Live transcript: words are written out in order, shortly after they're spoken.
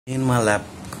In my lap,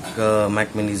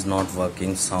 Mac Mini is not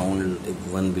working. Sound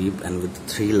one beep and with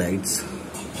three lights,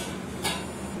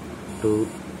 2,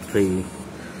 3.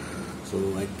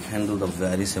 So I can do the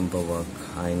very simple work.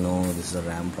 I know this is a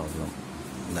RAM problem.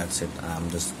 That's it.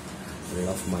 I'm just rid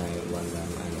of my one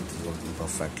RAM and it is working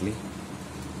perfectly.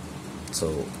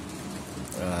 So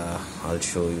I'll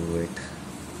show you it.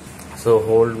 So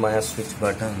hold my switch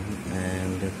button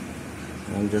and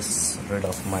I'm just rid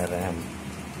of my RAM.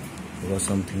 There was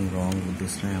something wrong with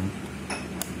this RAM.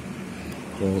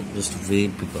 So just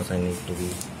wait because I need to be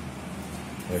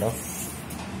rid of.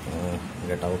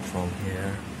 Get out from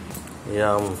here.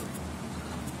 Yeah,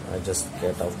 I just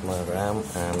get out my RAM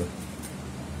and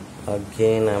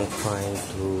again I'm trying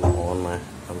to on my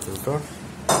computer.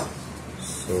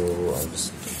 So I'll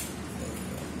just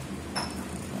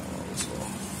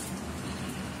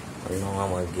now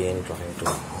I'm again trying to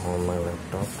on my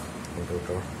laptop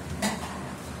computer.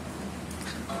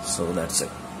 So that's it.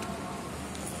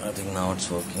 I think now it's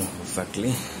working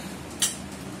perfectly.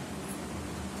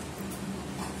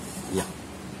 Yeah,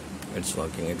 it's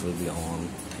working. It will be on.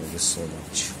 Thank you so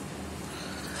much.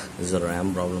 This is a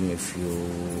RAM problem. If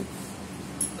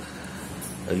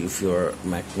your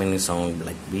Mac Mini sound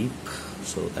like beep,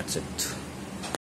 so that's it.